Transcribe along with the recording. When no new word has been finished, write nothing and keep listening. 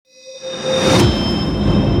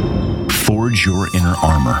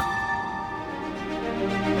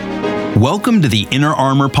Welcome to the Inner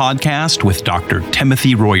Armor Podcast with Dr.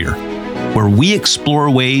 Timothy Royer, where we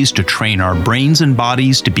explore ways to train our brains and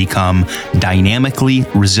bodies to become dynamically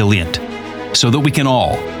resilient so that we can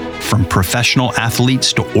all, from professional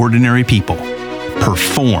athletes to ordinary people,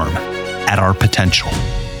 perform at our potential.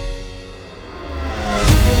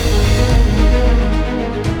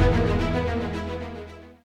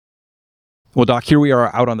 Well, Doc, here we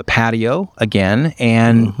are out on the patio again,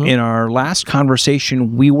 and in our last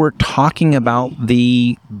conversation, we were talking about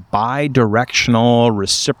the bidirectional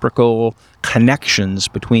reciprocal connections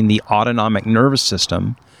between the autonomic nervous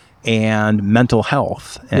system and mental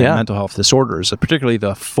health mental health disorders, particularly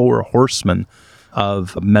the four horsemen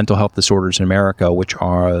of mental health disorders in America, which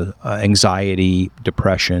are anxiety,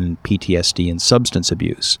 depression, PTSD, and substance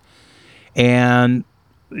abuse. And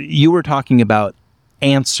you were talking about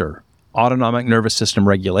ANSWER, autonomic nervous system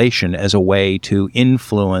regulation, as a way to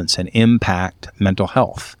influence and impact mental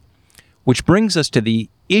health, which brings us to the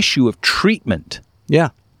issue of treatment. Yeah.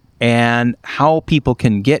 And how people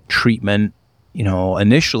can get treatment. You know,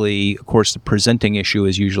 initially, of course, the presenting issue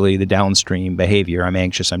is usually the downstream behavior. I'm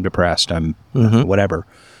anxious, I'm depressed, I'm whatever,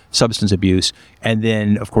 substance abuse. And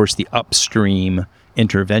then, of course, the upstream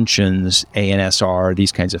interventions, ANSR,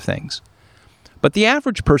 these kinds of things. But the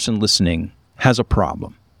average person listening has a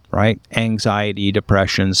problem, right? Anxiety,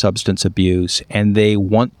 depression, substance abuse, and they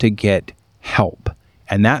want to get help.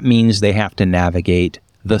 And that means they have to navigate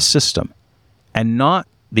the system and not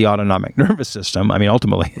the autonomic nervous system. I mean,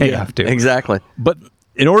 ultimately they have to. Exactly. But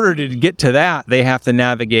in order to get to that, they have to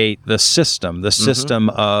navigate the system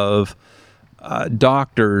of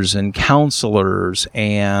doctors and counselors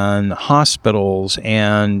and hospitals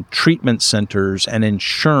and treatment centers and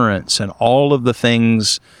insurance and all of the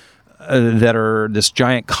things that are this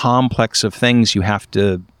giant complex of things you have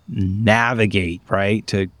to navigate, right,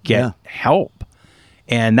 to get help.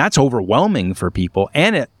 And that's overwhelming for people.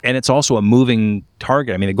 And it's also a moving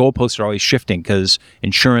target. I mean, the goalposts are always shifting because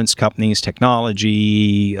insurance companies,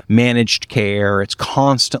 technology, managed care, it's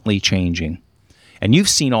constantly changing. And you've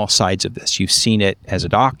seen all sides of this. You've seen it as a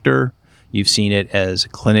doctor. You've seen it as a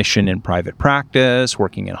clinician in private practice,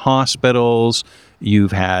 working in hospitals.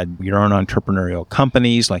 You've had your own entrepreneurial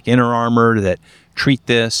companies like Inner Armor that treat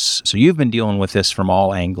this. So you've been dealing with this from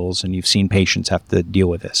all angles, and you've seen patients have to deal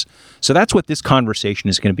with this. So that's what this conversation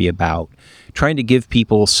is going to be about, trying to give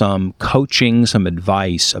people some coaching, some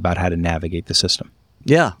advice about how to navigate the system.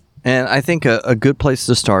 Yeah. And I think a good place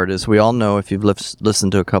to start is, we all know, if you've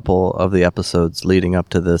listened to a couple of the episodes leading up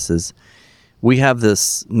to this, is we have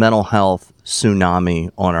this mental health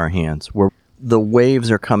tsunami on our hands where the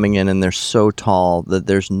waves are coming in and they're so tall that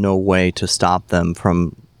there's no way to stop them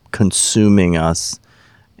from consuming us.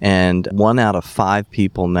 And 1 out of 5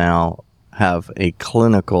 people now have a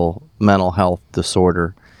clinical mental health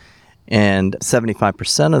disorder. And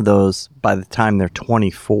 75% of those, by the time they're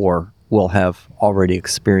 24, will have already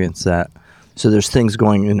experienced that. So there's things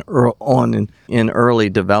going in early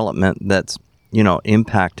development that's,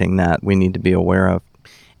 impacting that we need to be aware of.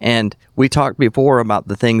 And we talked before about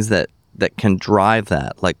the things that can drive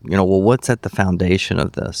that. Like, what's at the foundation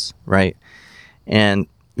of this, right? And,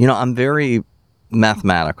 I'm very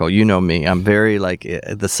mathematical. You know me. I'm very,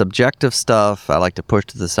 the subjective stuff I like to push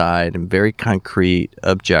to the side. I'm very concrete,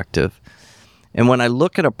 objective. And when I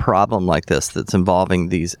look at a problem like this that's involving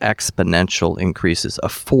these exponential increases, a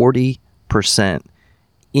 40%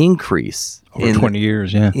 increase over 20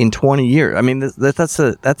 years, in 20 years. I mean, that's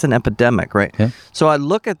an epidemic, right? Yeah. So I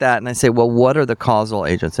look at that and I say, well, what are the causal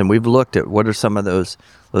agents? And we've looked at what are some of those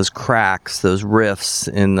cracks, those rifts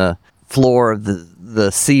in the floor of the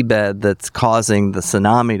seabed that's causing the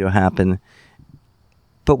tsunami to happen.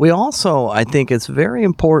 But we also, I think it's very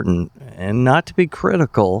important, and not to be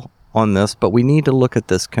critical on this, but we need to look at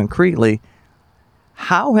this concretely.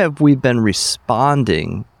 How have we been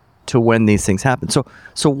responding to when these things happen? So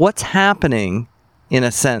what's happening, in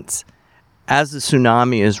a sense, as the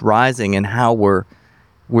tsunami is rising, and how we're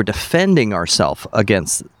defending ourselves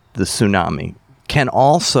against the tsunami can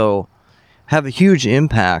also have a huge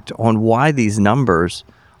impact on why these numbers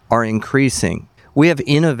are increasing. We have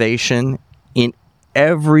innovation in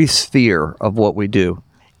every sphere of what we do.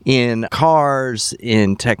 In cars,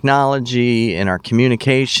 in technology, in our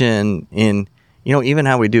communication, in, even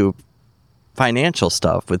how we do financial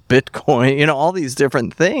stuff with Bitcoin, all these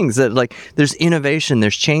different things that, there's innovation,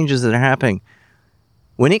 there's changes that are happening.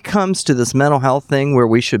 When it comes to this mental health thing where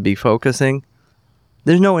we should be focusing,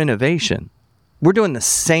 there's no innovation. We're doing the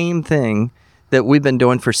same thing that we've been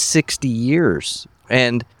doing for 60 years.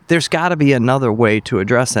 And there's got to be another way to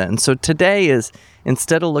address that. And so today is,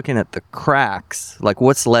 instead of looking at the cracks, like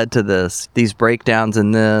what's led to this, these breakdowns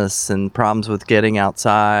in this and problems with getting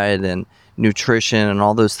outside and nutrition and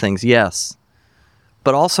all those things, yes.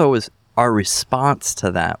 But also is our response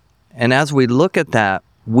to that. And as we look at that,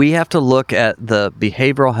 we have to look at the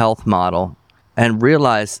behavioral health model and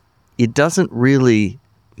realize it doesn't really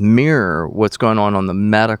mirror what's going on the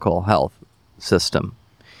medical health system.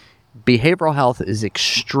 Behavioral health is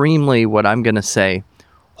extremely, what I'm going to say,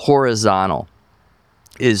 horizontal.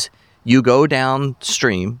 Is you go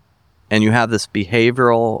downstream and you have this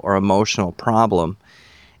behavioral or emotional problem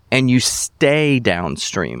and you stay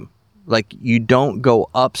downstream. Like you don't go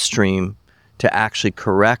upstream to actually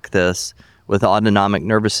correct this with autonomic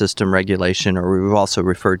nervous system regulation, or we've also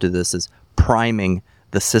referred to this as priming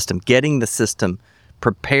the system, getting the system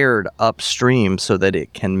prepared upstream so that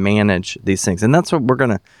it can manage these things. And that's what we're going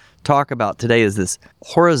to talk about today, is this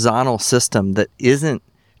horizontal system that isn't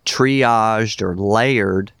triaged or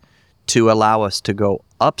layered to allow us to go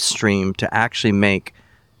upstream to actually make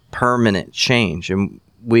permanent change. And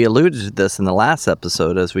we alluded to this in the last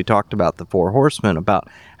episode as we talked about the Four Horsemen, about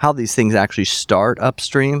how these things actually start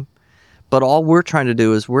upstream. But all we're trying to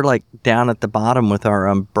do is we're like down at the bottom with our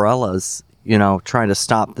umbrellas, you know, trying to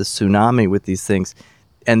stop the tsunami with these things.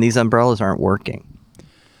 And these umbrellas aren't working.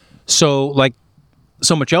 So like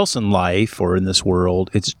so much else in life or in this world,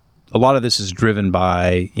 it's a lot of this is driven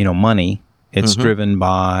by, money. It's driven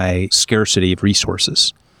by scarcity of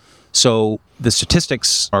resources. So the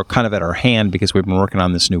statistics are kind of at our hand because we've been working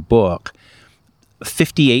on this new book.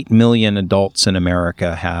 58 million adults in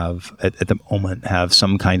America have, at the moment, have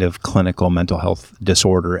some kind of clinical mental health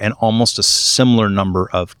disorder, and almost a similar number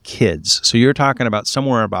of kids. So you're talking about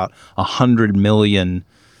somewhere about 100 million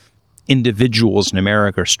individuals in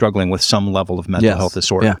America are struggling with some level of mental health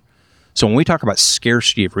disorder. Yeah. So when we talk about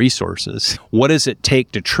scarcity of resources, what does it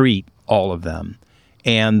take to treat all of them?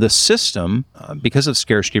 And the system, because of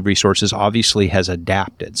scarcity of resources, obviously has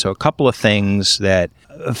adapted. So a couple of things that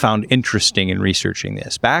I found interesting in researching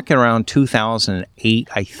this. Back in around 2008,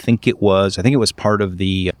 I think it was part of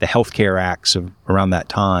the Healthcare Acts of around that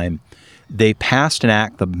time. They passed an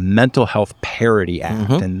act, the Mental Health Parity Act.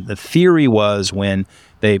 And the theory was when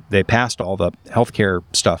they passed all the healthcare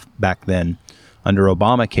stuff back then under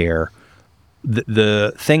Obamacare,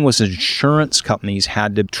 the thing was insurance companies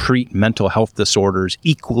had to treat mental health disorders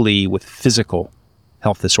equally with physical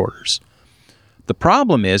health disorders. The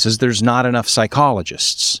problem is there's not enough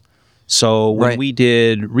psychologists. So when we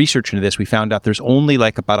did research into this, we found out there's only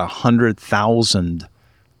like about 100,000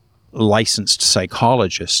 licensed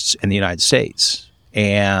psychologists in the United States.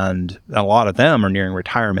 And a lot of them are nearing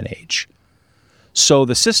retirement age. So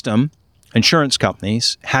the system, insurance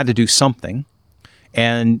companies, had to do something.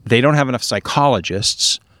 And they don't have enough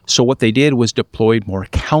psychologists. So what they did was deployed more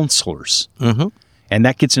counselors. And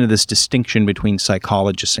that gets into this distinction between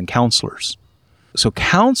psychologists and counselors. So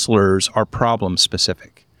counselors are problem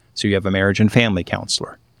specific. So you have a marriage and family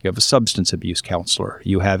counselor. You have a substance abuse counselor.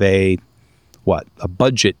 You have a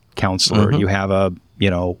budget counselor. You have a,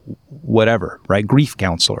 whatever, right? Grief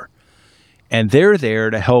counselor. And they're there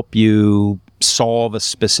to help you solve a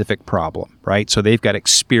specific problem, right? So they've got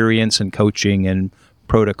experience in coaching and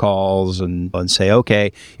protocols and say,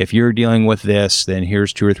 okay, if you're dealing with this, then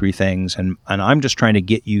here's 2 or 3 things. And I'm just trying to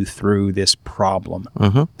get you through this problem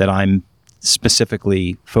that I'm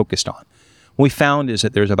specifically focused on. What we found is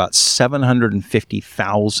that there's about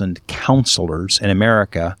 750,000 counselors in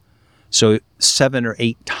America. So 7 or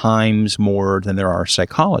 8 times more than there are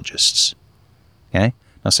psychologists. Okay.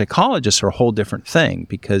 Now, psychologists are a whole different thing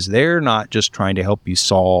because they're not just trying to help you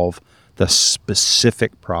solve the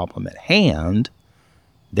specific problem at hand.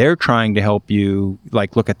 They're trying to help you,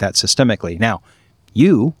 look at that systemically. Now,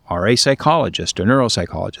 you are a psychologist, a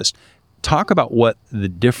neuropsychologist. Talk about what the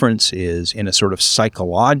difference is in a sort of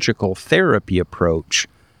psychological therapy approach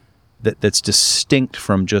that's distinct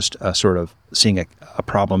from just a sort of seeing a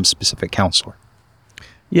problem-specific counselor.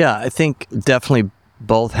 Yeah, I think definitely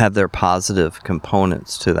both have their positive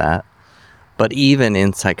components to that. But even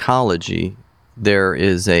in psychology, there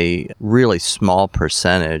is a really small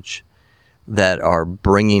percentage that are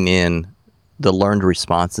bringing in the learned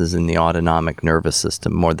responses in the autonomic nervous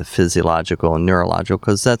system, more the physiological and neurological,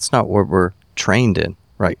 because that's not what we're trained in,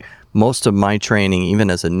 right? Most of my training, even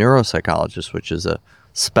as a neuropsychologist, which is a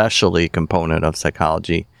specialty component of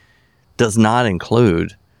psychology, does not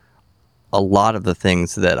include a lot of the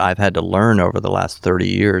things that I've had to learn over the last 30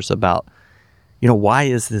 years about, why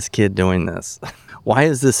is this kid doing this? Why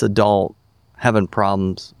is this adult having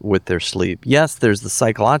problems with their sleep? Yes, there's the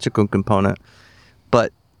psychological component,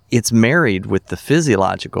 but it's married with the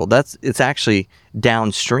physiological. It's actually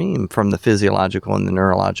downstream from the physiological and the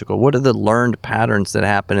neurological. What are the learned patterns that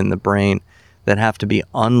happen in the brain that have to be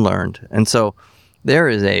unlearned? And so there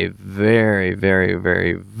is a very, very,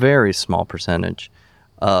 very, very small percentage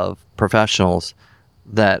of professionals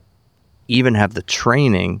that even have the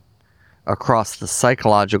training across the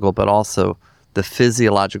psychological, but also the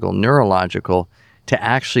physiological, neurological, to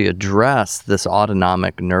actually address this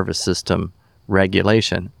autonomic nervous system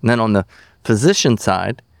regulation. And then on the physician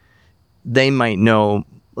side, they might know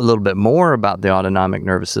a little bit more about the autonomic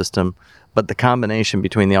nervous system, but the combination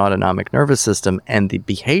between the autonomic nervous system and the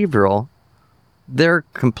behavioral, they're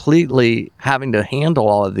completely having to handle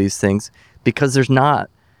all of these things because there's not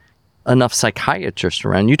enough psychiatrists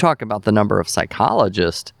around. You talk about the number of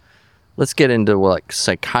psychologists. Let's get into like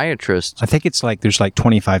psychiatrists. I think it's like there's like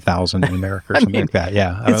 25,000 in America or something like that.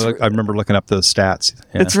 Yeah. I remember looking up those stats.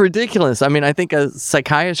 Yeah. It's ridiculous. I mean, I think a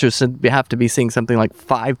psychiatrist would have to be seeing something like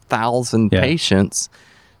 5,000 patients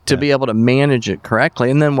to be able to manage it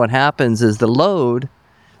correctly. And then what happens is the load,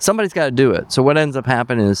 somebody's got to do it. So what ends up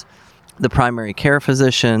happening is the primary care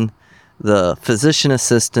physician, the physician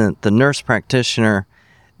assistant, the nurse practitioner,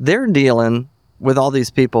 they're dealing with all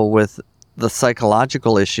these people with the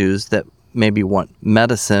psychological issues that maybe want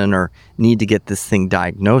medicine or need to get this thing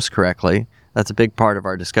diagnosed correctly. That's a big part of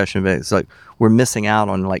our discussion. It's like we're missing out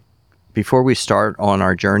on, like, before we start on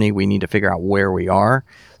our journey, we need to figure out where we are.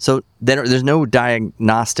 So there's no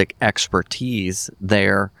diagnostic expertise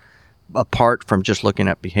there apart from just looking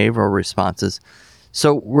at behavioral responses.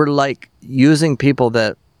 So we're like using people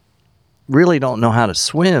that really don't know how to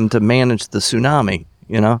swim to manage the tsunami,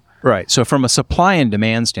 you know? Right. So from a supply and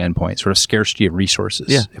demand standpoint, sort of scarcity of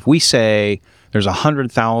resources, if we say there's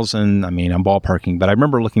 100,000, I mean, I'm ballparking, but I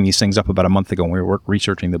remember looking these things up about a month ago when we were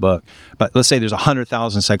researching the book. But let's say there's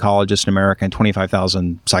 100,000 psychologists in America and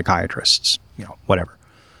 25,000 psychiatrists, you know, whatever.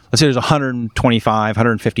 Let's say there's 125,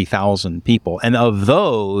 150,000 people. And of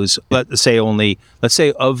those, let's say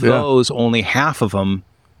those, only half of them,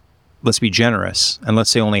 let's be generous, and let's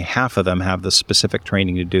say only half of them have the specific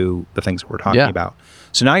training to do the things that we're talking about.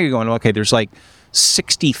 So now you're going, okay, there's like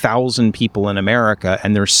 60,000 people in America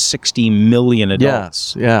and there's 60 million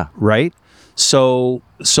adults. Right? So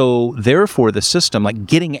therefore the system, like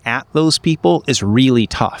getting at those people is really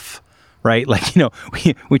tough. Right? Like, you know,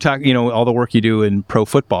 we talk, you know, all the work you do in pro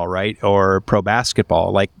football, right? Or pro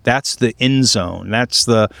basketball, like that's the end zone. That's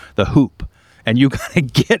the hoop. And you got to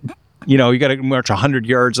get, you know, you got to march 100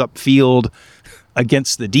 yards upfield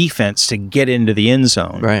against the defense to get into the end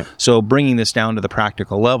zone. Right. So bringing this down to the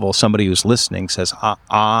practical level, somebody who's listening says,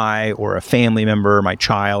 I or a family member, my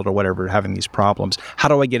child or whatever, having these problems. How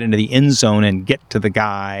do I get into the end zone and get to the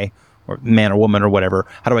guy or man or woman or whatever?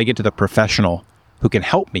 How do I get to the professional who can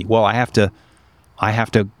help me? Well, I have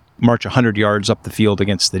to march 100 yards up the field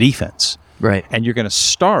against the defense. Right. And you're going to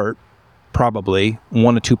start probably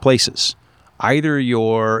one of two places. Either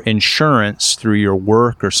your insurance through your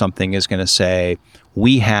work or something is going to say,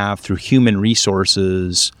 we have through human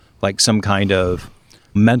resources, like some kind of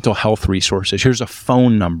mental health resources. Here's a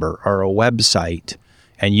phone number or a website,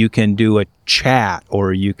 and you can do a chat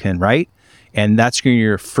or you can, right? And that's going to be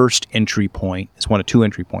your first entry point. It's one of two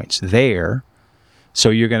entry points there. So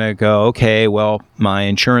you're going to go, okay, well, my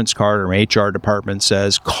insurance card or my HR department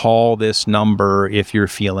says, call this number if you're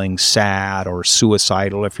feeling sad or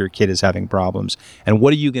suicidal if your kid is having problems. And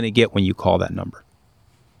what are you going to get when you call that number?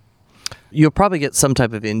 You'll probably get some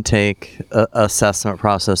type of intake assessment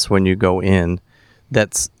process when you go in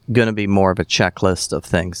that's going to be more of a checklist of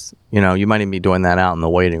things. You know, you might even be doing that out in the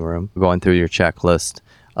waiting room, going through your checklist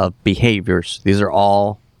of behaviors. These are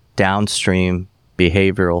all downstream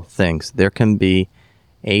behavioral things. There can be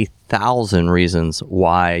 1,000 reasons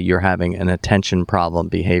why you're having an attention problem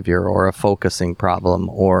behavior or a focusing problem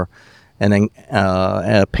or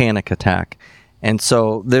a panic attack. And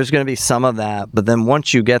so there's going to be some of that. But then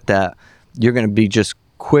once you get that, you're going to be just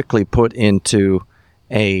quickly put into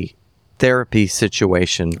a therapy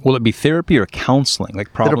situation. Will it be therapy or counseling? Like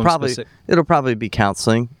It'll probably be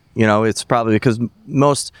counseling. You know, it's probably because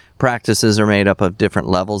most practices are made up of different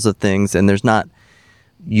levels of things, and there's not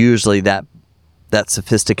usually that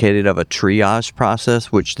sophisticated of a triage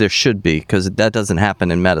process, which there should be, because that doesn't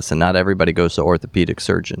happen in medicine. Not everybody goes to orthopedic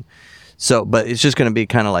surgeon. So, but it's just going to be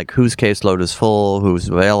kind of like whose caseload is full, who's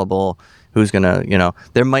available, who's going to, you know,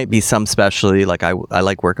 there might be some specialty, like I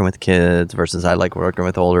like working with kids versus I like working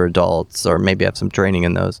with older adults, or maybe have some training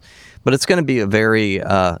in those. But it's going to be a very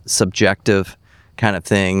subjective kind of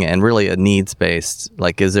thing, and really a needs-based,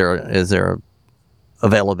 like is there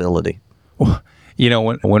availability? Well, you know,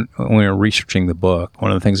 when we were researching the book,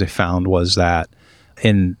 one of the things I found was that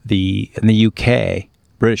in the UK,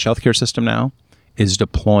 British healthcare system now is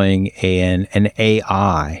deploying an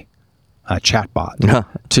AI chatbot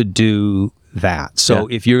to do that. So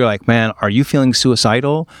if you're like, man, are you feeling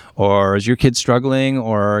suicidal, or is your kid struggling,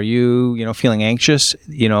 or are you, feeling anxious,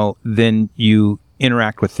 then you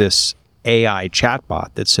interact with this AI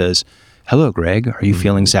chatbot that says, hello, Greg, are you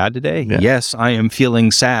feeling sad today? Yeah. Yes, I am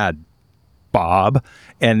feeling sad, Bob.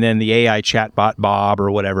 And then the AI chatbot, Bob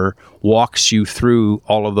or whatever, walks you through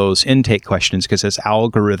all of those intake questions because it's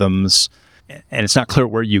algorithms, and it's not clear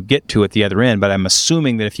where you get to at the other end, but I'm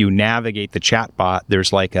assuming that if you navigate the chatbot,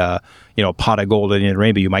 there's like a, pot of gold in the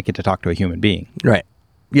rainbow, you might get to talk to a human being. Right.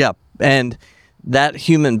 Yeah. And that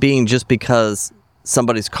human being, just because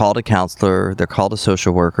somebody's called a counselor, they're called a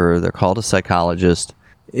social worker, they're called a psychologist,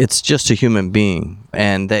 it's just a human being.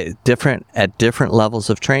 And they at different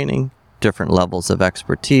levels of training, different levels of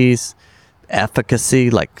expertise,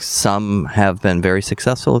 efficacy. Like, some have been very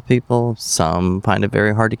successful with people, some find it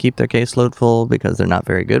very hard to keep their caseload full because they're not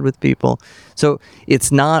very good with people. So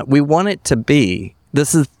it's not, we want it to be,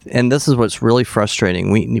 this is what's really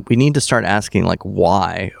frustrating. We need to start asking, like,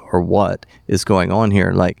 why or what is going on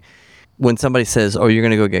here. Like, when somebody says, oh, you're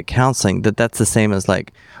going to go get counseling, that's the same as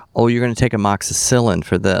like, oh, you're going to take amoxicillin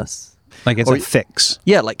for this. Like it's a fix.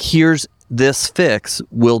 Yeah, like, here's this fix,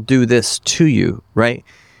 will do this to you, right?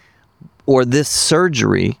 Or this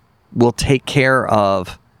surgery will take care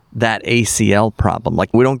of that ACL problem.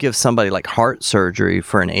 Like, we don't give somebody like heart surgery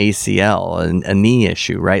for an ACL, a knee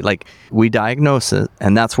issue, right? Like, we diagnose it,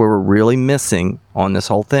 and that's where we're really missing on this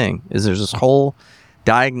whole thing, is there's this whole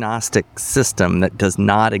diagnostic system that does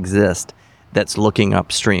not exist that's looking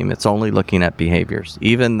upstream. It's only looking at behaviors.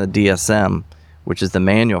 Even the DSM, which is the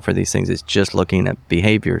manual for these things, is just looking at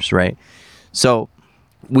behaviors, right? So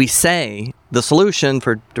we say the solution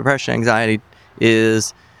for depression, anxiety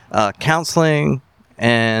is counseling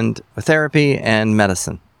and therapy and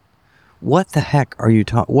medicine. What the heck are you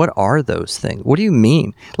talking? What are those things? What do you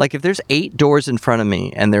mean? Like, if there's 8 doors in front of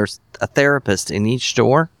me and there's a therapist in each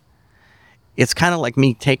door, it's kind of like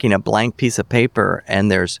me taking a blank piece of paper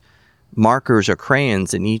and there's markers or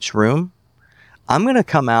crayons in each room. I'm going to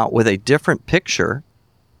come out with a different picture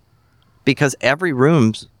because every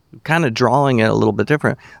room's kind of drawing it a little bit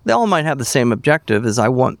different. They all might have the same objective, as I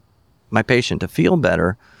want my patient to feel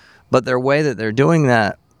better, but their way that they're doing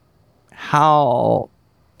that, how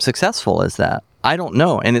successful is that? I don't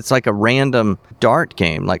know. And it's like a random dart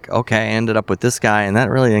game. Like, okay, I ended up with this guy and that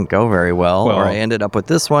really didn't go very well. Or I ended up with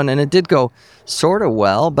this one and it did go sort of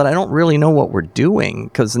well, but I don't really know what we're doing,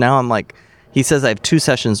 because now I'm like, he says I have 2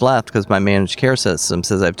 sessions left, because my managed care system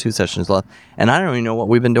says I have 2 sessions left, and I don't even know what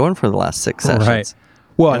we've been doing for the last 6 sessions. Right.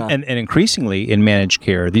 Well, and increasingly in managed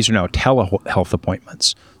care, these are now telehealth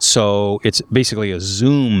appointments. So it's basically a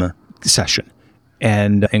Zoom session.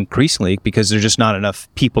 And increasingly, because there's just not enough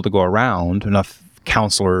people to go around, enough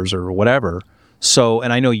counselors or whatever. So,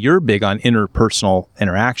 and I know you're big on interpersonal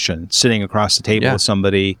interaction, sitting across the table with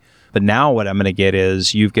somebody. But now what I'm going to get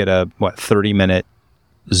is you get a 30-minute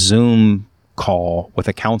Zoom call with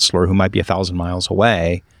a counselor who might be 1,000 miles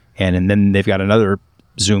away. And then they've got another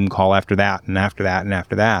Zoom call after that and after that and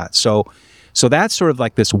after that. So that's sort of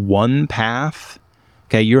like this one path.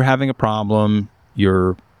 Okay, you're having a problem,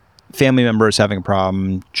 your family member is having a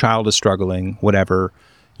problem, child is struggling, whatever.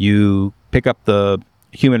 You pick up the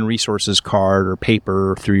human resources card or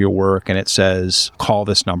paper through your work and it says, call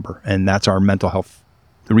this number. And that's our mental health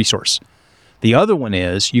resource. The other one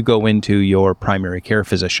is you go into your primary care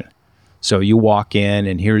physician. So you walk in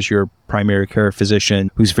and here's your primary care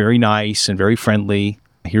physician who's very nice and very friendly.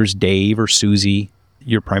 Here's Dave or Susie,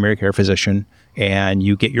 your primary care physician, and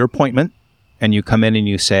you get your appointment and you come in and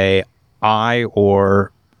you say, I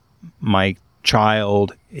or my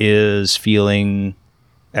child is feeling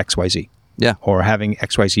XYZ. Yeah. Or having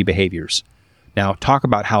XYZ behaviors. Now talk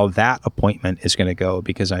about how that appointment is going to go,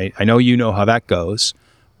 because I know you know how that goes.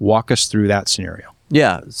 Walk us through that scenario.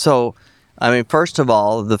 Yeah. So, I mean, first of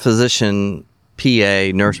all, the physician,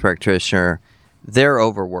 PA, nurse practitioner, they're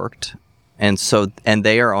overworked. And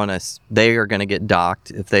they are going to get docked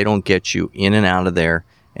if they don't get you in and out of there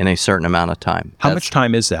in a certain amount of time. How much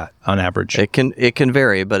time is that on average? It can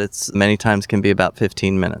vary, but it's many times can be about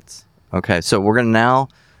 15 minutes. Okay. So we're going to now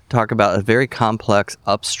talk about a very complex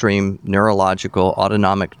upstream neurological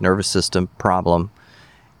autonomic nervous system problem,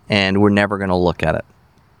 and we're never going to look at it.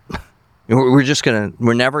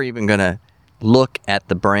 We're never even going to look at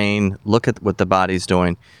the brain, look at what the body's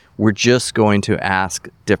doing. We're just going to ask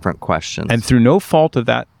different questions. And through no fault of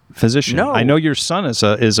that physician. No. I know your son is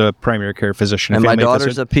a primary care physician. And my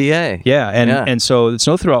daughter's a PA. Yeah. And so it's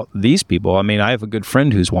no throughout these people. I mean, I have a good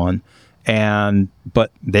friend who's one,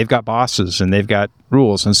 But they've got bosses and they've got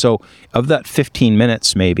rules. And so of that 15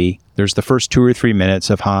 minutes, maybe there's the first 2 or 3 minutes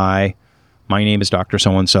of, hi, my name is Dr.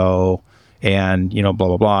 So-and-so, and, blah,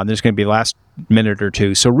 blah, blah. And there's going to be the last minute or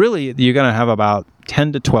two. So really, you're going to have about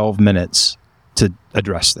 10 to 12 minutes to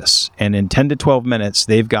address this. And in 10 to 12 minutes,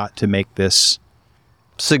 they've got to make this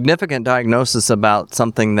significant diagnosis about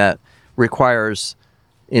something that requires,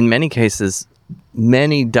 in many cases,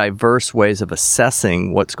 many diverse ways of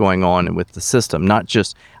assessing what's going on with the system.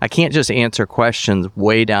 I can't just answer questions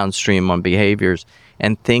way downstream on behaviors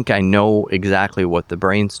and think I know exactly what the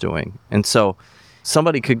brain's doing. And so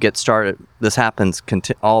somebody could get started, this happens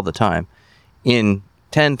all the time, in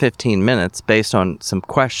 10, 15 minutes based on some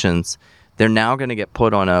questions. They're now going to get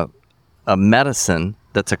put on a medicine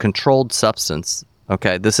that's a controlled substance.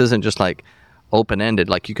 Okay, this isn't just like open-ended,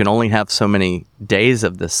 like you can only have so many days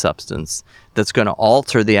of this substance that's going to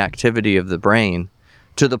alter the activity of the brain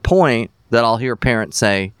to the point that I'll hear parents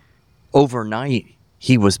say, overnight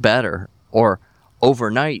he was better, or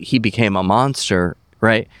overnight he became a monster,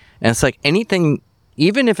 right? And it's like anything,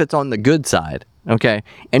 even if it's on the good side, okay,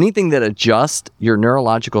 anything that adjusts your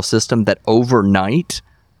neurological system that overnight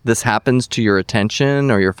this happens to your attention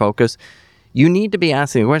or your focus, you need to be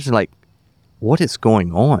asking a question like, what is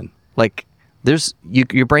going on? Like,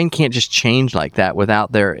 your brain can't just change like that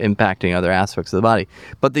without there impacting other aspects of the body.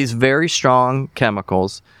 But these very strong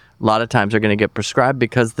chemicals, a lot of times are going to get prescribed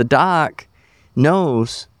because the doc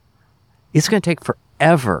knows it's going to take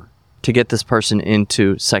forever to get this person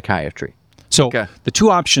into psychiatry. So the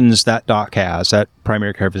two options that doc has, that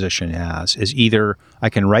primary care physician has, is either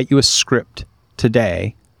I can write you a script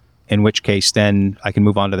today, in which case then I can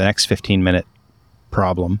move on to the next 15-minute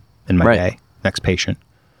problem in my day, next patient.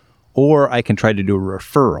 Or I can try to do a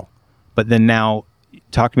referral. But then now,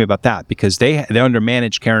 talk to me about that, because they're under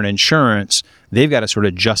managed care and insurance. They've got to sort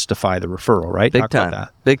of justify the referral, right?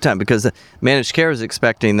 Big time, because the managed care is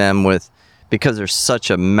expecting them because there's such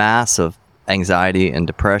a massive anxiety and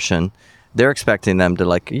depression, they're expecting them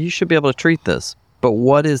to you should be able to treat this. But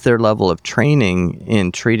what is their level of training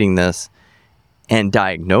in treating this and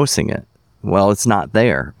diagnosing it? Well, it's not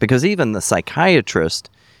there, because even the psychiatrist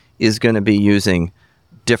is going to be using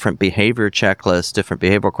different behavior checklists, different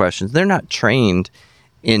behavioral questions. They're not trained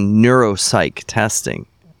in neuropsych testing.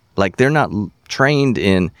 Like, they're not trained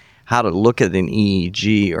in how to look at an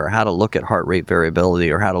EEG or how to look at heart rate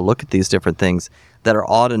variability or how to look at these different things that are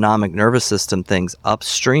autonomic nervous system things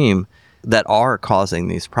upstream that are causing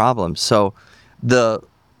these problems. So the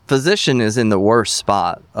physician is in the worst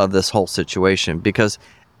spot of this whole situation, because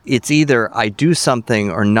it's either I do something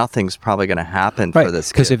or nothing's probably going to happen for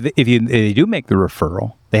this kid. Because if they do make the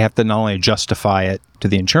referral, they have to not only justify it to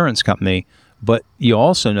the insurance company, but you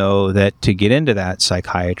also know that to get into that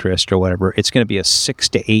psychiatrist or whatever, it's going to be a 6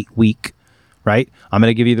 to 8 week, right? I'm going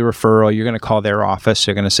to give you the referral. You're going to call their office.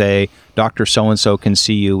 They're going to say, Dr. So-and-so can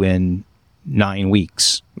see you in 9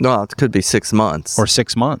 weeks. No, it could be 6 months. Or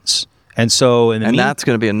 6 months. And so that's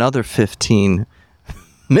going to be another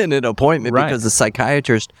 15-minute appointment, because the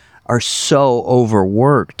psychiatrists are so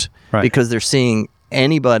overworked because they're seeing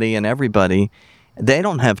anybody and everybody. They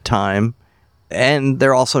don't have time, and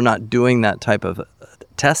they're also not doing that type of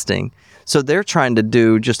testing. So they're trying to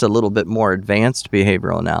do just a little bit more advanced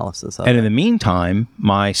behavioral analysis of it. In the meantime,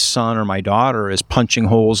 my son or my daughter is punching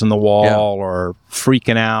holes in the wall or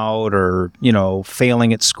freaking out or,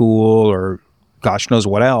 failing at school or gosh knows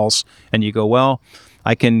what else. And you go, well,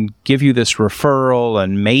 I can give you this referral,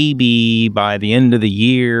 and maybe by the end of the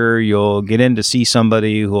year, you'll get in to see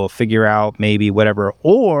somebody who will figure out maybe whatever.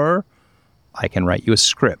 Or I can write you a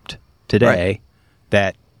script today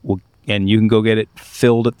that will, and you can go get it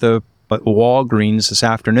filled at the Walgreens this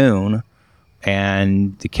afternoon,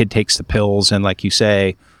 and the kid takes the pills, and like you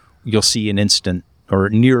say, you'll see an instant or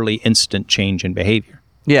nearly instant change in behavior.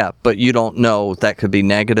 Yeah, but you don't know. That could be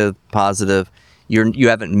negative, positive. You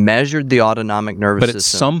haven't measured the autonomic nervous system. But it's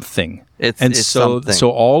something. It's something. So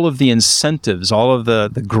all of the incentives, all of the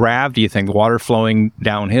gravity thing, the water flowing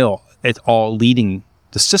downhill, it's all leading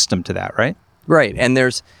the system to that, right? Right. And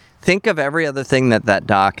think of every other thing that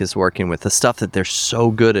doc is working with, the stuff that they're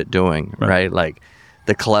so good at doing, right? Like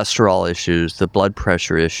the cholesterol issues, the blood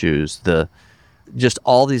pressure issues, just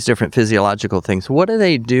all these different physiological things. What are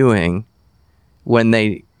they doing when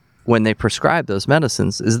they prescribe those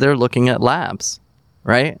medicines? Is they're looking at labs,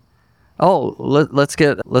 right? Oh, let's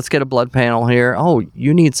get a blood panel here. Oh,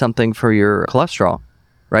 you need something for your cholesterol,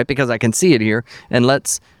 right? Because I can see it here, and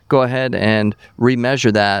let's go ahead and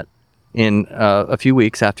remeasure that in a few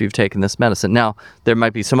weeks after you've taken this medicine. Now, there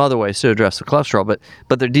might be some other ways to address the cholesterol,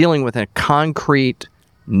 but they're dealing with a concrete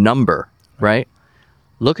number, right?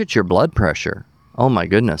 look at your blood pressure. Oh my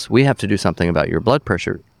goodness, we have to do something about your blood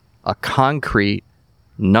pressure. A concrete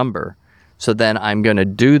number. So then I'm going to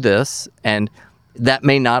do this, and that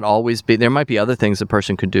may not always be, there might be other things a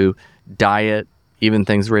person could do, diet, even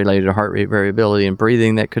things related to heart rate variability and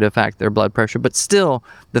breathing that could affect their blood pressure. But still,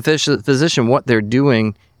 the physician, what they're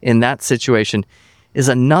doing in that situation is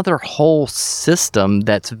another whole system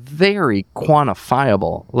that's very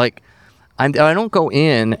quantifiable. Like, I don't go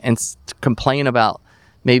in and complain about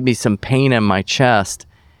maybe some pain in my chest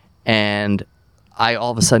and I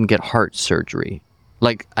all of a sudden get heart surgery.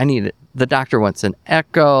 Like, the doctor wants an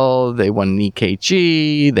echo, they want an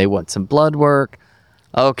EKG, they want some blood work.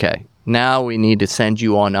 Okay, now we need to send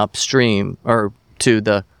you on upstream or to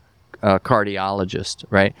the cardiologist,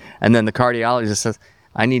 right? And then the cardiologist says,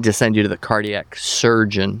 I need to send you to the cardiac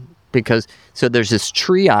surgeon, because so there's this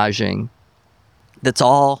triaging that's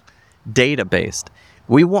all data-based.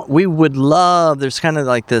 We would love, there's kind of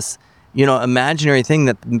like this, imaginary thing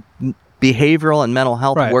that behavioral and mental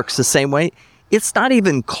health works the same way. It's not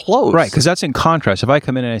even close. Right, because that's in contrast. If I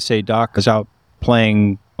come in and I say, Doc was out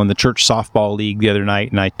playing on the church softball league the other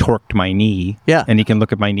night and I torqued my knee, and he can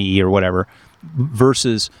look at my knee or whatever,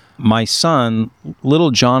 versus my son,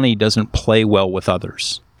 little Johnny, doesn't play well with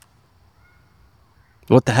others.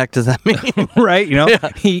 What the heck does that mean? Right?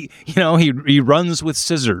 He runs with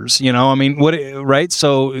scissors, what, right?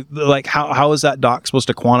 So like how is that doc supposed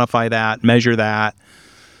to quantify that, measure that?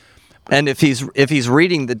 And if he's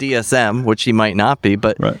reading the DSM, which he might not be,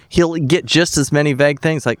 but he'll get just as many vague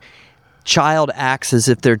things like child acts as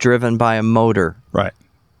if they're driven by a motor. Right.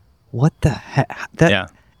 What the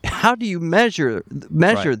heck? How do you measure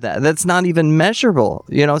that? That's not even measurable,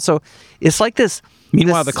 So it's like this.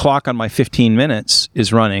 Meanwhile, the clock on my 15 minutes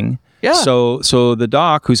is running. Yeah. So the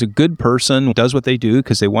doc, who's a good person, does what they do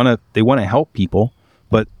because they want to help people,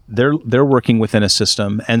 but they're working within a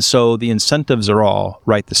system, and so the incentives are all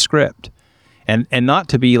write the script, and not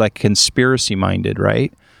to be like conspiracy minded,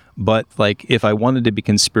 right? But like if I wanted to be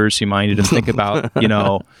conspiracy minded and think about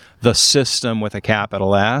the system with a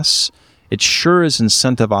capital S, it sure is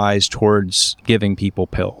incentivized towards giving people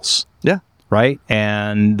pills. Yeah. Right?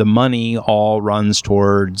 And the money all runs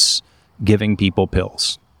towards giving people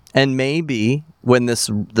pills. And maybe when this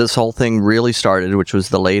whole thing really started, which was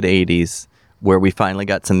the late 80s, where we finally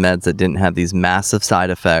got some meds that didn't have these massive side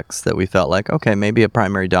effects that we felt like, okay, maybe a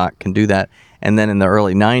primary doc can do that. And then in the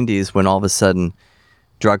early 90s, when all of a sudden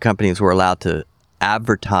drug companies were allowed to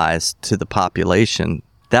advertise to the population,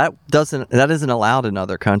 that isn't allowed in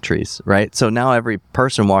other countries, right? So now every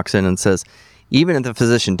person walks in and says, even if the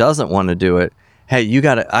physician doesn't want to do it, hey,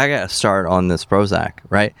 I gotta start on this Prozac,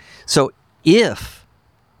 right? So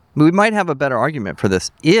we might have a better argument for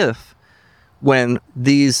this, if when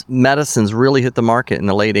these medicines really hit the market in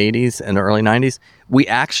the late 80s and early 90s, we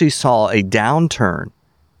actually saw a downturn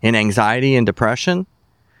in anxiety and depression.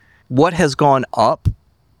 What has gone up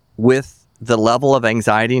with the level of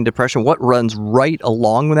anxiety and depression, what runs right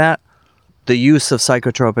along with that? The use of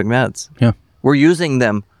psychotropic meds. Yeah. We're using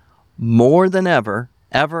them more than ever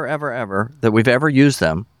that we've ever used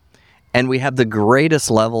them. And we have the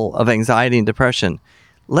greatest level of anxiety and depression.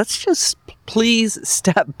 Let's just please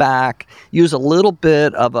step back, use a little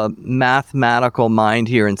bit of a mathematical mind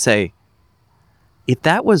here and say, if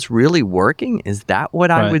that was really working, is that what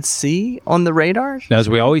I would see on the radar? As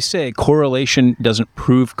we always say, correlation doesn't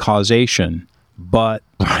prove causation, but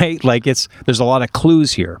there's a lot of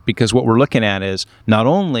clues here, because what we're looking at is not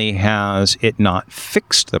only has it not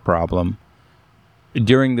fixed the problem,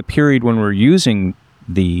 during the period when we're using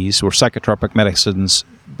these, where psychotropic medicines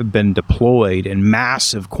have been deployed in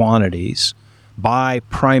massive quantities by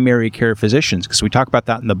primary care physicians, because we talk about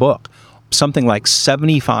that in the book. Something like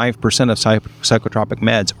 75% of psychotropic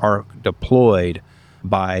meds are deployed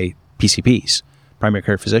by PCPs, primary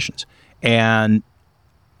care physicians. And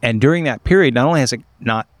during that period, not only has it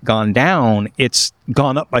not gone down, it's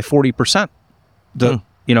gone up by 40%. The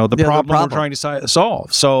problem we're trying to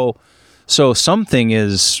solve. So something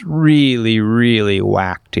is really, really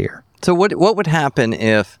whacked here. So what would happen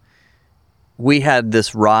if we had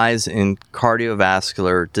this rise in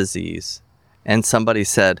cardiovascular disease and somebody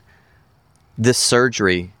said, this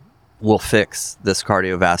surgery will fix this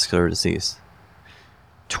cardiovascular disease?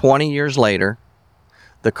 20 years later,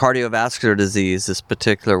 the cardiovascular disease, this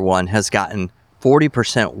particular one, has gotten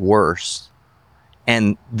 40% worse.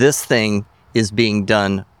 And this thing is being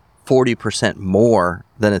done 40% more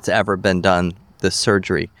than it's ever been done, this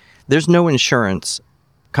surgery. There's no insurance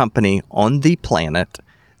company on the planet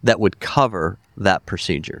that would cover that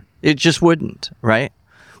procedure. It just wouldn't, right?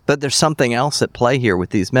 But there's something else at play here with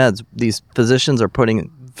these meds. These physicians are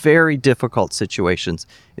putting very difficult situations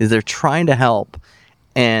is they're trying to help,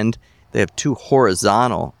 and they have two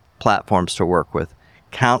horizontal platforms to work with,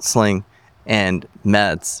 counseling and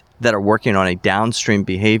meds, that are working on a downstream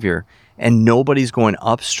behavior, and nobody's going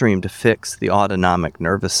upstream to fix the autonomic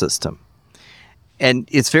nervous system. And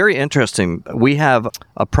it's very interesting. We have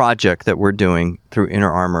a project that we're doing through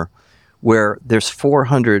Inner Armor where there's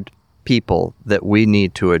 400 people that we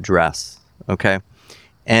need to address, okay?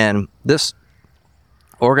 And this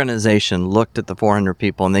organization looked at the 400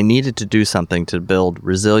 people, and they needed to do something to build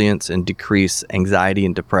resilience and decrease anxiety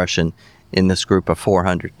and depression in this group of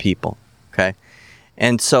 400 people, okay?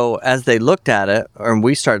 And so as they looked at it, or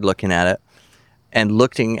we started looking at it, and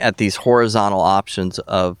looking at these horizontal options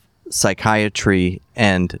of psychiatry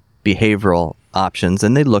and behavioral options,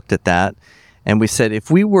 and they looked at that, and we said,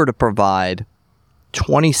 if we were to provide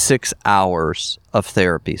 26 hours of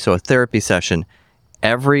therapy, so a therapy session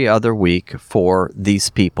every other week for these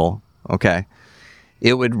people, okay,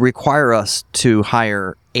 it would require us to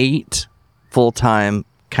hire 8 full-time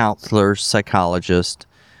counselors, psychologists.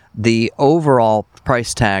 The overall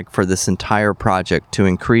price tag for this entire project to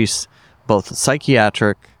increase both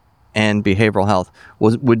psychiatric and behavioral health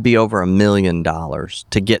would be over $1 million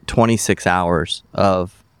to get 26 hours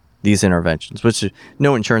of these interventions, which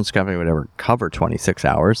no insurance company would ever cover 26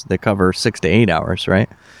 hours. They cover 6 to 8 hours, right?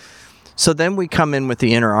 So then we come in with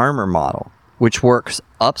the Inner Armor model, which works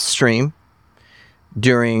upstream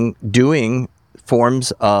during doing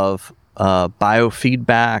forms of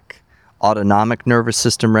biofeedback, autonomic nervous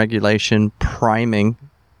system regulation, priming,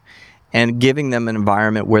 and giving them an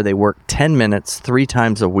environment where they work 10 minutes 3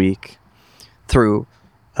 times a week through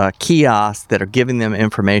kiosks that are giving them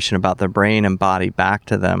information about their brain and body back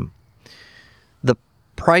to them. The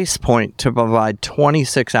price point to provide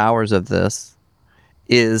 26 hours of this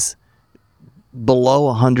is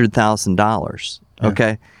below $100,000,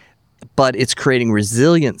 okay? But it's creating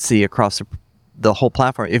resiliency across the whole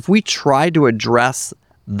platform. If we try to address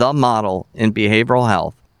the model in behavioral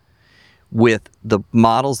health with the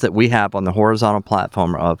models that we have on the horizontal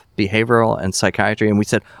platform of behavioral and psychiatry, and we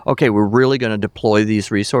said, okay, we're really going to deploy these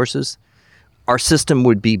resources, our system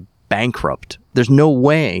would be bankrupt. There's no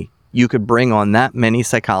way you could bring on that many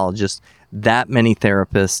psychologists, that many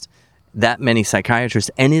therapists, that many psychiatrists,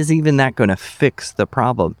 and is even that going to fix the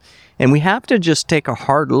problem? And we have to just take a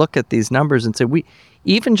hard look at these numbers and say,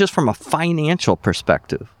 even just from a financial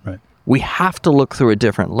perspective, right, we have to look through a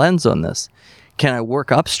different lens on this. Can I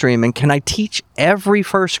work upstream, and can I teach every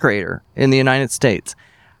first grader in the United States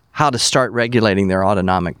how to start regulating their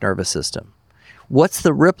autonomic nervous system? What's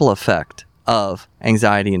the ripple effect of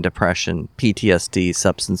anxiety and depression, PTSD,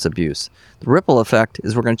 substance abuse? The ripple effect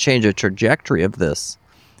is we're going to change the trajectory of this.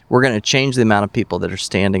 We're going to change the amount of people that are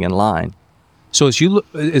standing in line. So as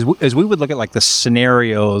we would look at like the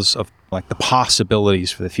scenarios of like the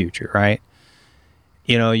possibilities for the future, right?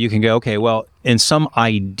 You know, you can go, okay, well, in some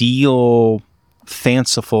ideal,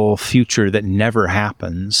 fanciful future that never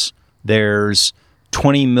happens, there's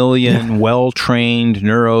 20 million well-trained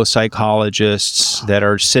neuropsychologists that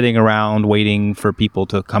are sitting around waiting for people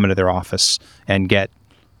to come into their office and get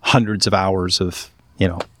hundreds of hours of,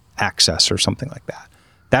 access or something like that.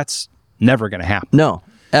 That's never going to happen. No,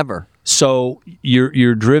 ever. So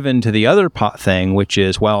you're driven to the other thing, which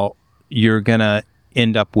is, well, you're going to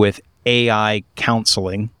end up with AI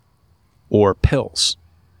counseling or pills.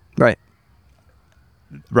 Right.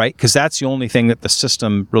 Right? Because that's the only thing that the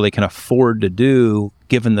system really can afford to do,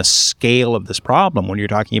 given the scale of this problem. When you're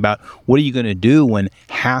talking about what are you going to do when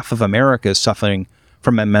half of America is suffering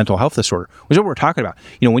from a mental health disorder, which is what we're talking about.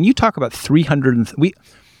 When you talk about 300,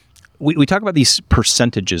 we talk about these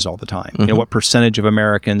percentages all the time. Mm-hmm. What percentage of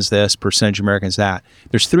Americans this, percentage of Americans that.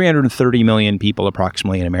 There's 330 million people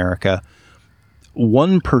approximately in America.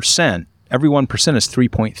 1%, every 1% is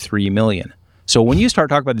 3.3 million. So when you start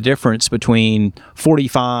talking about the difference between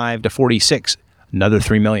 45 to 46, another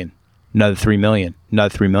 3 million, another 3 million, another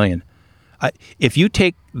 3 million. If you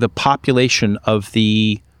take the population of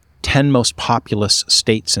the 10 most populous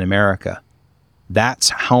states in America, that's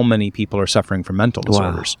how many people are suffering from mental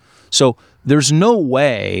disorders. Wow. So there's no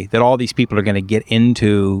way that all these people are going to get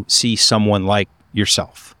into see someone like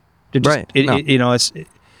yourself. Right.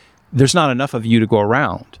 There's not enough of you to go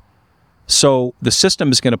around. So the system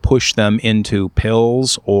is going to push them into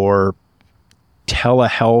pills or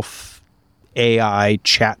telehealth AI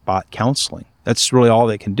chatbot counseling. That's really all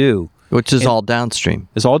they can do. Which is all downstream.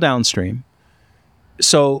 It's all downstream.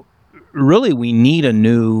 So really we need a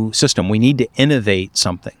new system. We need to innovate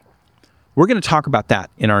something. We're going to talk about that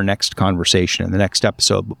in our next conversation, in the next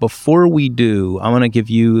episode. But before we do, I want to give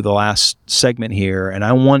you the last segment here, and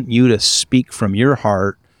I want you to speak from your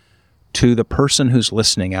heart to the person who's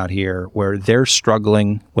listening out here where they're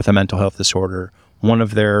struggling with a mental health disorder, one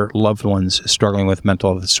of their loved ones is struggling with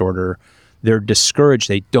mental health disorder, they're discouraged,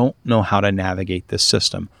 they don't know how to navigate this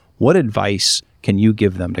system. What advice can you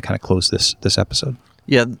give them to kind of close this episode?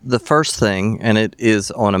 Yeah, the first thing, and it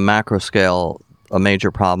is on a macro scale, a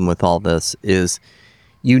major problem with all this, is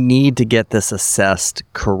you need to get this assessed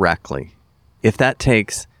correctly. If that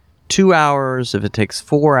takes 2 hours, if it takes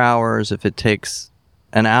 4 hours, if it takes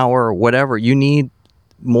an hour, whatever, you need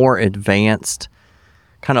more advanced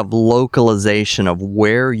kind of localization of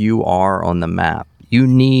where you are on the map. You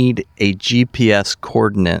need a GPS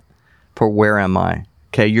coordinate for where am I.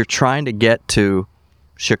 Okay, you're trying to get to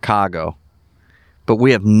Chicago, but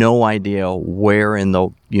we have no idea where in the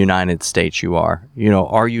United States you are.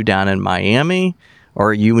 Are you down in Miami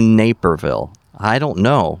or are you in Naperville? I don't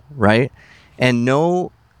know, right? And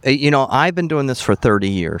I've been doing this for 30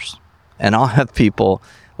 years, and I'll have people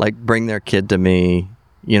like bring their kid to me,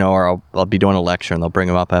 or I'll be doing a lecture and they'll bring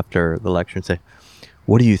them up after the lecture and say,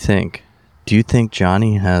 "What do you think? Do you think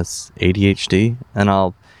Johnny has ADHD?"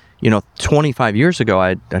 And 25 years ago,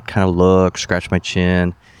 I'd kind of look, scratch my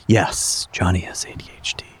chin. Yes, Johnny has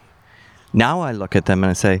ADHD. Now I look at them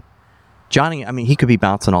and I say, Johnny, he could be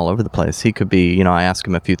bouncing all over the place. He could be, I ask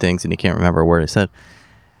him a few things and he can't remember a word I said.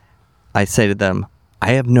 I say to them,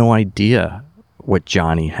 I have no idea what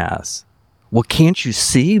Johnny has. Well, can't you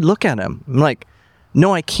see? Look at him. I'm like,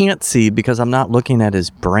 no, I can't see because I'm not looking at his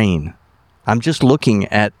brain. I'm just looking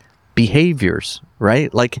at behaviors,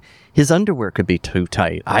 right? Like his underwear could be too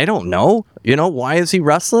tight. I don't know. Why is he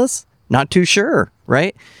restless? Not too sure,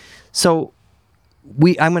 right? So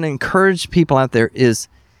I'm going to encourage people out there is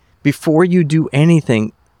before you do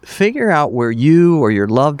anything, figure out where you or your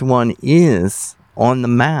loved one is on the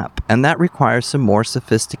map. And that requires some more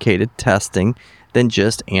sophisticated testing than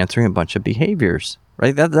just answering a bunch of behaviors,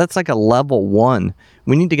 right? That's like a level 1.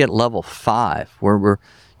 We need to get level 5 where we're,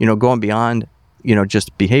 going beyond,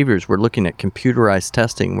 just behaviors. We're looking at computerized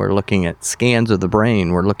testing. We're looking at scans of the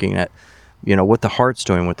brain. We're looking at, what the heart's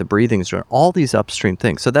doing, what the breathing's doing, all these upstream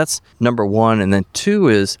things. So that's number 1. And then 2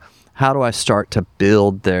 is, how do I start to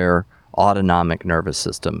build their autonomic nervous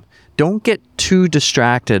system? Don't get too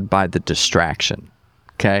distracted by the distraction,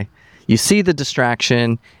 okay? You see the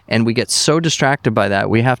distraction, and we get so distracted by that,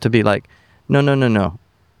 we have to be like, no.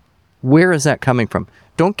 Where is that coming from?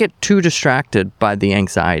 Don't get too distracted by the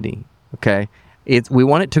anxiety, okay? We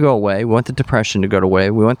want it to go away. We want the depression to go away.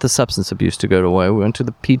 We want the substance abuse to go away. We want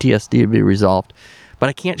the PTSD to be resolved. But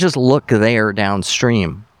I can't just look there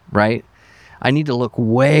downstream, right? I need to look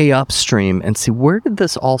way upstream and see, where did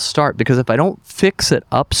this all start? Because if I don't fix it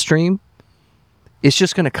upstream, it's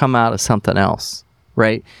just going to come out as something else,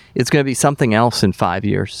 right? It's going to be something else in 5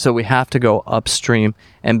 years. So we have to go upstream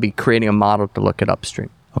and be creating a model to look at upstream.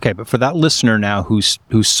 Okay, but for that listener now who's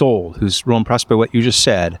sold, who's real impressed by what you just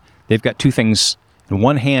said, they've got two things. In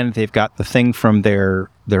one hand, they've got the thing from their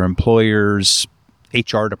employer's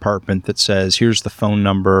HR department that says, here's the phone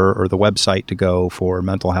number or the website to go for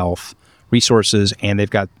mental health resources, and they've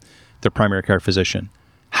got their primary care physician.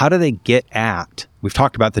 How do they get at, we've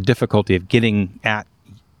talked about the difficulty of getting at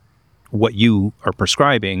what you are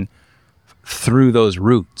prescribing through those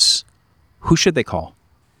routes. Who should they call?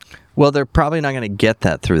 Well, they're probably not going to get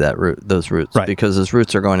that through those routes, right? Because those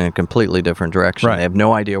routes are going in a completely different direction. Right. They have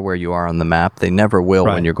no idea where you are on the map. They never will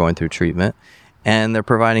when you're going through treatment. And they're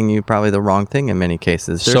providing you probably the wrong thing in many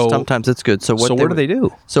cases. Sometimes it's good. So what do they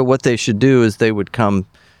do? So what they should do is they would go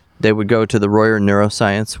to the Royer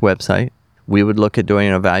Neuroscience website. We would look at doing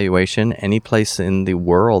an evaluation. Any place in the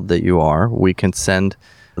world that you are, we can send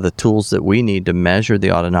the tools that we need to measure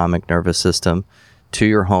the autonomic nervous system to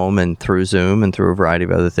your home, and through Zoom and through a variety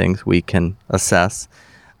of other things we can assess.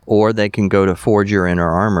 Or they can go to Forge Your Inner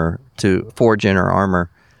Armor, to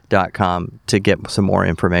forgeinnerarmor.com to get some more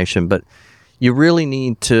information. But you really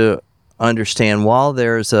need to understand, while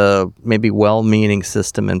there's a maybe well-meaning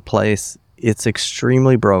system in place, it's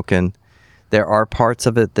extremely broken. There are parts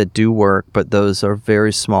of it that do work, but those are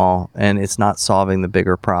very small, and it's not solving the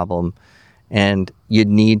bigger problem. And you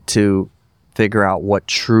need to figure out what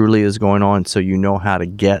truly is going on so you know how to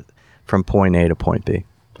get from point A to point B.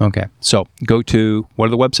 Okay. So go to, what are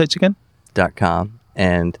the websites again? .com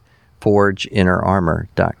and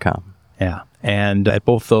forgeinnerarmor.com. Yeah. And at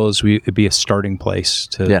both those, it'd be a starting place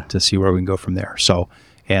to see where we can go from there. So,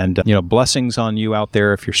 and, blessings on you out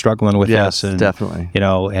there if you're struggling with this. Yes, definitely.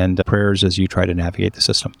 And prayers as you try to navigate the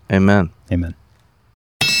system. Amen. Amen.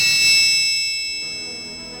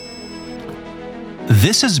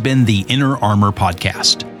 This has been the Inner Armor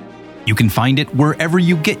Podcast. You can find it wherever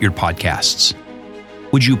you get your podcasts.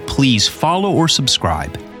 Would you please follow or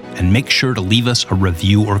subscribe? and make sure to leave us a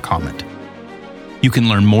review or comment. You can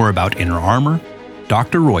learn more about Inner Armor,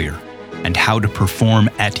 Dr. Royer, and how to perform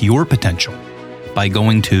at your potential by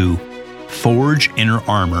going to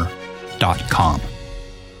forgeinnerarmor.com.